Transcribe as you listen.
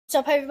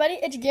What's up, everybody?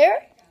 It's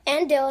Garrett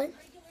and Dylan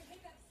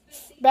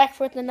back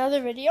with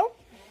another video.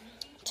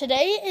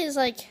 Today is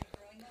like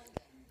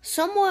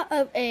somewhat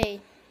of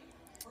a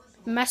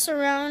mess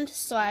around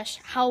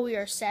 / how we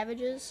are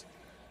savages.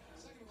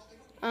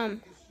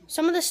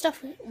 Some of the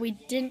stuff we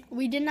did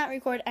not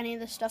record any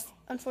of the stuff.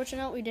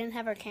 Unfortunately, we didn't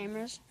have our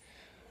cameras.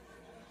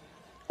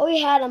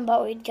 We had them,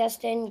 but we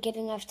just didn't get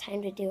enough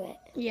time to do it.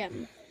 Yeah.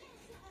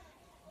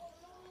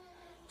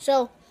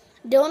 So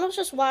Dylan was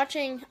just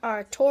watching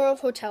our tour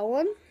of Hotel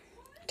one.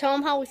 Tell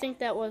him how we think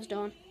that was,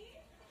 Dylan.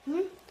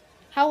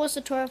 How was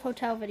the tour of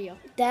hotel video?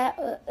 That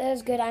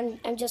was good. I'm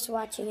just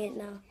watching it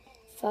now.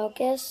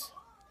 Focus.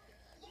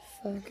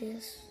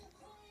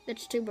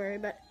 It's too blurry,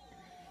 but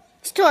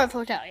it's tour of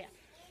hotel, yeah.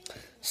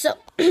 So,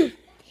 we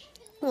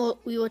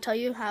will tell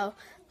you how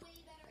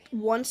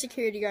one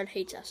security guard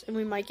hates us, and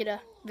we might get a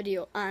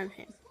video on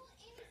him.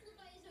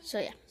 So,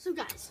 yeah. So,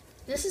 guys,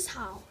 this is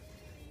how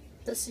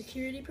the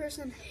security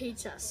person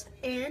hates us,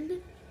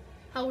 and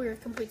how we are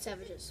complete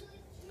savages.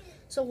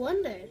 So,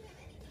 one day,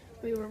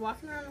 we were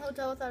walking around the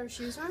hotel without our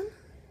shoes on.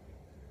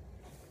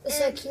 The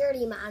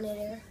security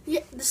monitor. Yeah,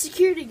 the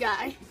security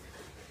guy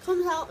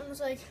comes out and was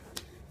like,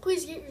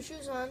 please get your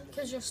shoes on,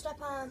 because you'll step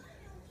on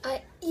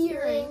an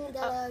earring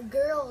that a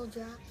girl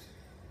dropped.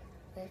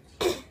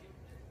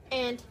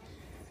 And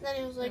then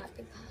he was like,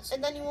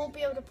 and then you won't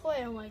be able to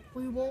play. I'm like,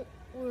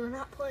 we're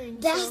not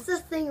playing. That's the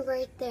thing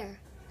right there.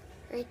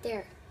 Right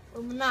there.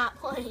 We're not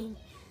playing.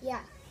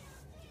 Yeah.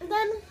 And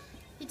then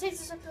he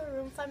takes us up to our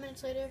room 5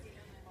 minutes later.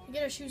 We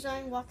get our shoes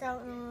on, walk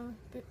out, and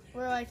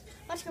we're like,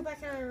 let's go back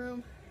in our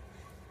room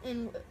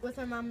and with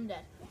our mom and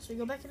dad. So we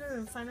go back in our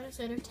room 5 minutes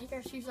later, take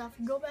our shoes off,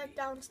 go back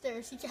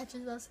downstairs. He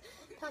catches us,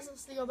 tells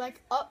us to go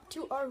back up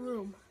to our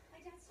room.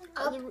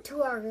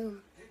 To our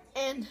room.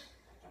 And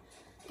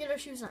get our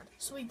shoes on.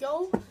 So we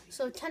go,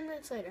 10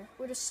 minutes later,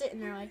 we're just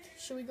sitting there like,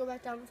 should we go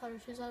back down without our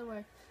shoes on? We're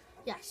like,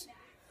 yes.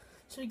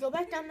 So we go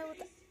back down there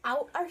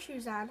without our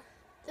shoes on.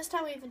 This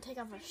time we even take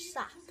off our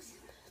socks.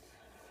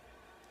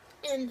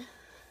 And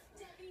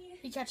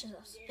he catches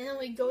us. And then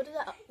we go to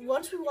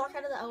once we walk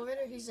out of the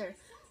elevator, he's there.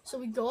 So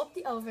we go up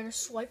the elevator,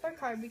 swipe our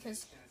card,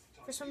 because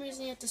for some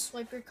reason you have to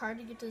swipe your card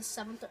to get to the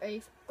 7th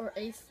or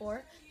 8th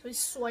floor. So we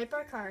swipe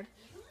our card,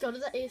 go to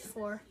the 8th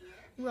floor,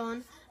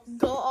 run,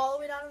 go all the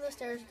way down to the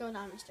stairs, go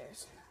down the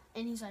stairs.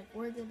 And he's like,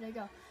 where did they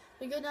go?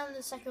 We go down to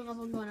the second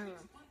level and go in our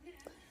room.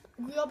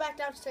 We go back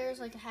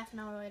downstairs like a half an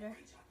hour later. And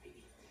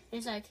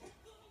he's like,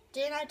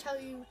 didn't I tell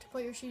you to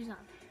put your shoes on?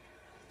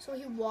 So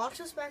he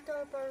walks us back to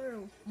our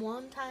room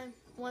one time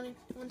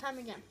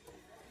again.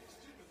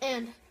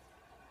 And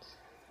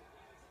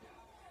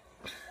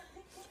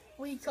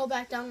we go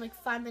back down like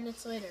 5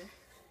 minutes later.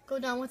 Go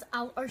down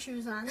without our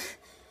shoes on.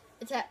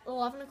 It's at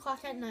 11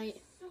 o'clock at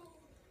night.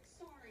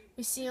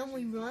 We see him,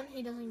 we run,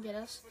 he doesn't get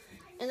us.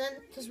 And then,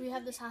 because we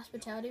have this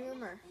hospitality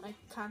room or like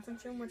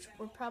conference room, which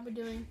we're probably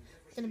going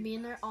to be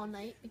in there all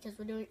night, because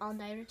we're doing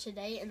all-nighter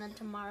today, and then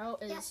tomorrow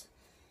is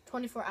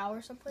 24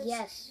 hours someplace.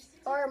 Yes,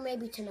 or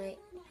maybe tonight.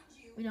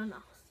 We don't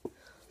know.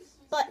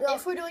 But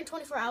if we're doing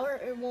 24 hour,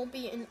 it won't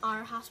be in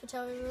our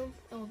hospitality room,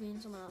 it will be in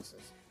someone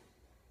else's.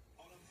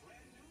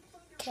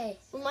 Okay.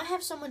 We might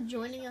have someone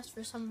joining us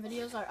for some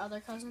videos, our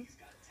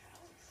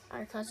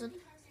cousin,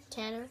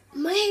 Tanner.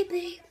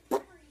 Maybe.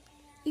 You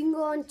can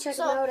go and check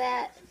him out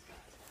at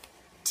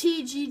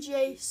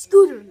TGJ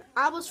Scootering.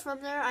 I was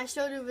from there. I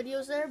still do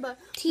videos there, but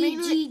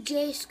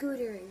TGJ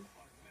Scootering.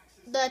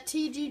 The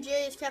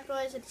TGJ is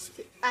capitalized and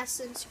S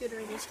in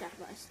Scootering is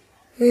capitalized.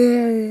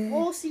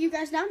 We'll see you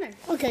guys down there.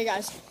 Okay,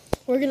 guys.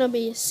 We're going to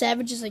be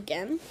savages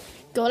again.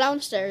 Go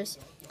downstairs.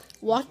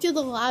 Walk through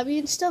the lobby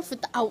and stuff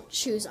without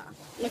shoes on.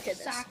 Look at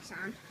this. Socks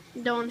on.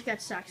 Dylan's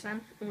got socks on.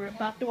 And we're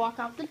about to walk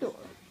out the door.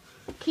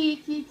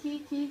 Key.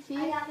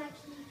 I got my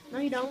key. No,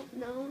 you don't.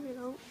 No, you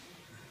don't.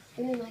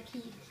 Give me my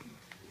key.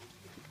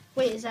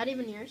 Wait, is that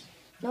even yours?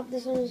 Nope,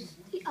 this one's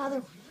the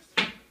other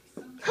one.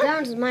 That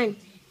one's mine.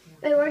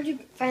 Wait, where'd you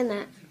find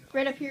that?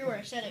 Right up here where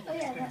I said it. Oh,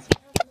 yeah, that's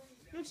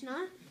No, it's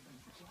not.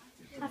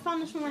 I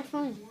found this on my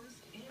phone.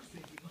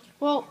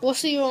 Well, we'll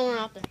see you when we're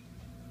out there.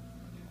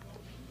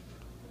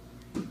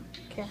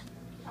 Okay.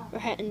 We're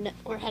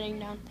heading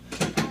down.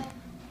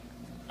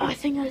 Oh, I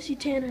think I see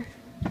Tanner.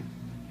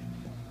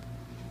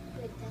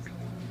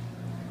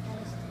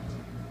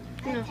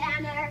 No.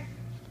 Tanner.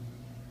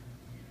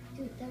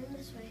 Dude, down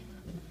this way.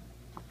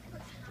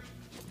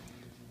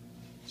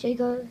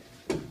 Jacob.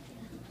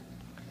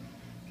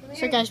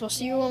 So guys, we'll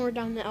see you when we're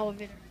down the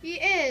elevator. He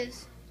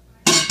is.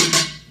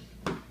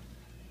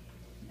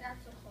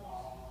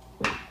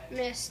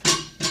 Missed.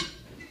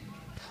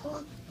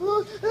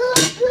 We're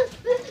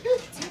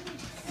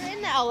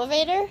in the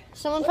elevator.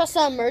 Someone pressed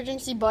the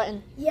emergency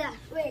button. Yeah,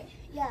 wait,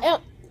 yeah.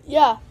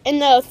 Yeah,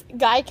 and the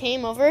guy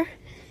came over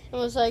and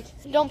was like,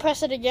 don't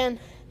press it again.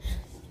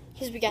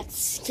 Because we got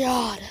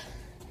scared.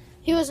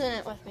 He was in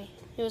it with me.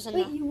 He was in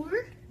it. Wait, you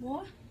were?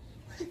 What?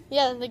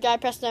 Yeah, the guy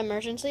pressed the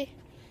emergency.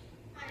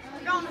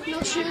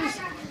 No shoes.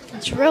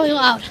 It's really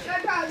loud.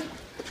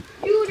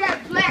 You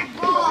that black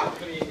ball.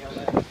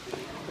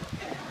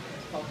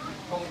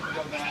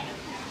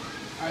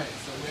 Alright,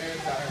 so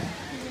there's our.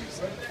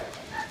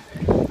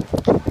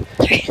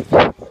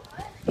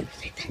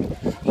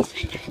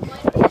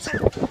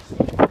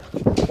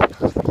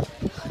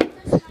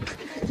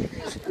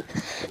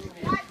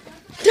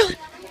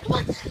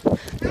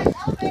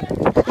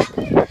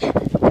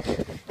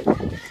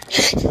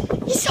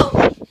 He saw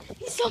me.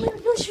 He saw me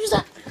with no shoes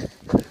on.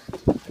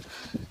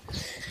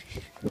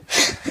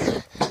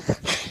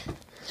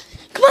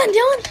 Come on,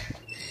 Dylan.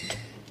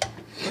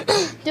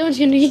 Dylan's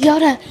gonna get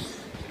out of.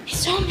 He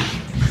saw me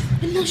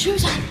with no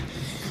shoes on.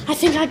 I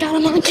think I got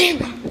him on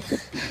camera.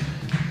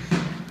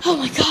 Oh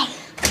my god.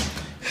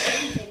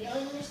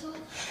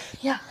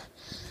 Yeah.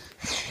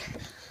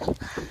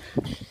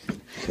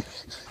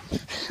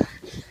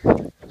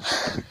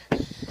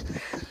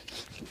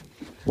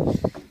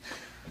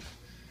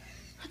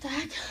 What the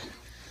heck?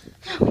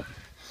 No.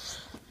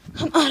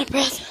 I'm out of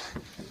breath.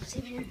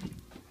 Same here.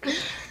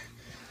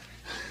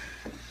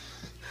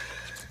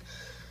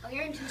 Oh,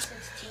 you're in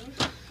 216.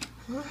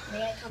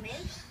 May I come in?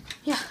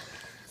 Yeah.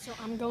 So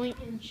I'm going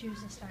in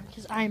shoes this time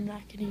because I'm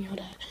not getting yelled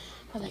at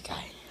by that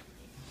guy.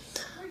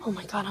 Oh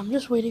my god, I'm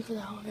just waiting for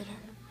the elevator.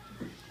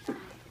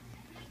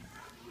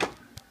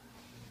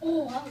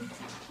 Oh, that was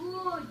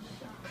good.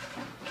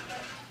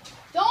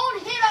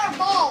 Don't hit our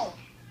ball.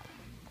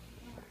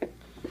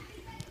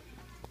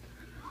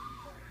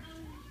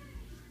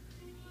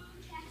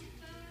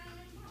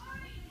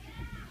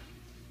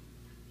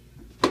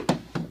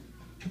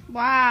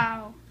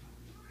 Wow.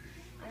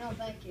 I know,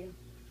 thank you.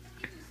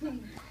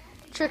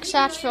 Trick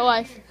shots for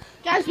life.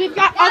 Guys, we've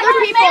got other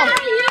people.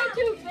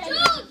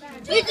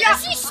 Dude,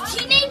 there's these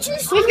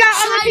teenagers. We've got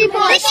other people.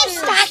 They keep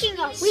stalking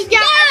us. We've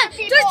got other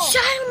people. They're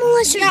child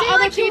molesters. We've got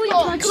other people.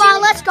 Come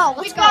on, let's go.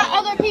 We've got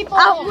other people.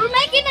 We're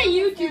making a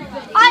YouTube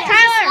video.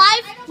 Tyler.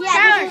 Live? Yeah,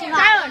 Tyler, this is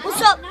live. Tyler.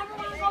 What's up?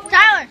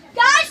 Tyler.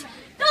 Guys,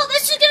 no,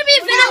 this is going to be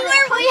a video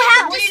where we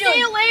have to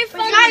stay away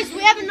from... Guys,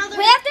 we have another.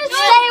 We have to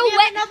stay away... We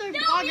have another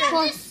No, we vlogger.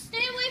 have to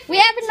stay away from We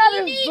have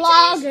another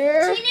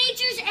vlogger.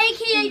 Teenagers,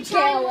 a.k.a.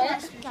 child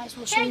molesters. Guys,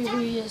 we'll show you who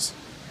he is.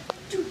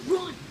 Dude,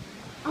 run.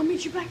 I'll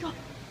meet you back up.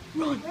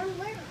 Run.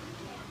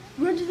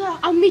 Run to the...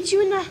 I'll meet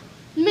you in the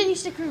mini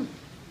stick room.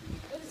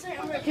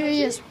 Here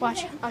he is.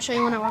 Watch. I'll show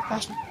you when I walk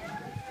past him.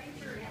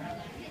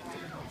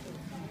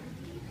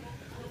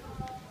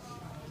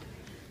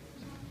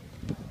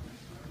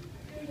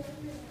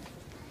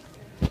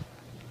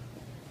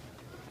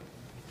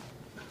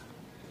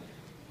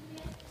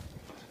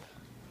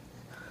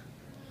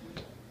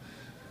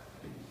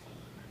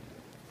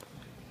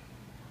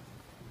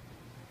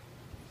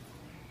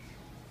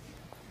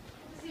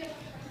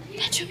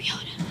 That should be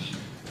out of me.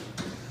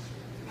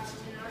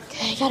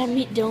 Okay, I gotta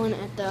meet Dylan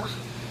at the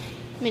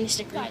mini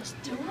stick room. Guys,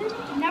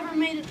 Dylan never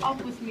made it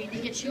up with me to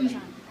get shoes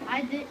on.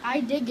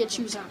 I did get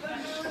shoes on.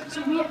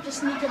 So we have to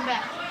sneak him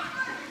back.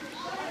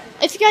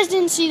 If you guys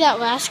didn't see that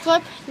last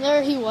clip,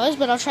 there he was,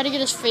 but I'll try to get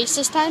his face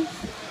this time.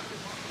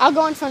 I'll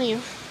go in front of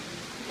you.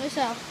 There's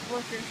a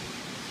worker.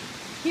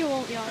 He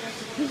won't yell at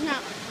us. He's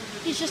not.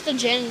 He's just a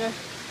janitor,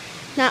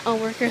 not a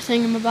worker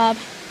thingamabob.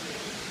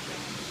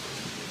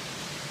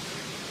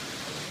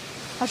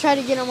 I'll try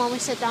to get him when we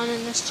sit down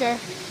in this chair.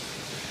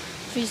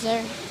 If he's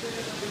there.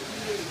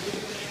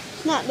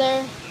 He's not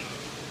there.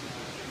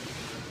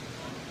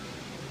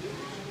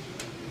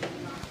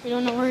 We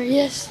don't know where he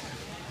is.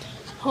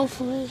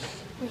 Hopefully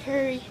we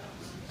hurry.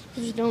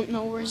 Because we don't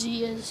know where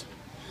he is.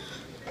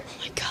 Oh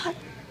my god.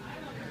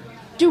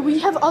 Dude, we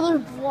have other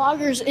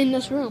vloggers in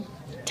this room.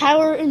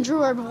 Tyler and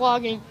Drew are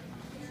vlogging.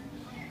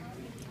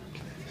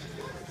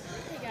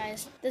 Hey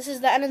guys, this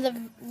is the end of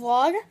the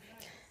vlog.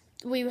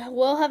 We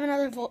will have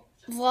another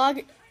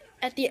vlog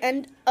at the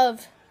end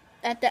of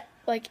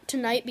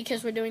tonight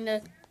because we're doing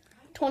the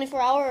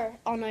 24-hour or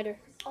all-nighter.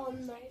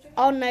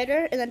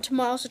 All-nighter, and then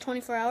tomorrow's the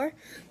 24-hour.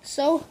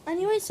 So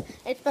anyways,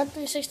 it's been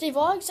 360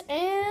 vlogs,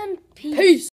 and peace.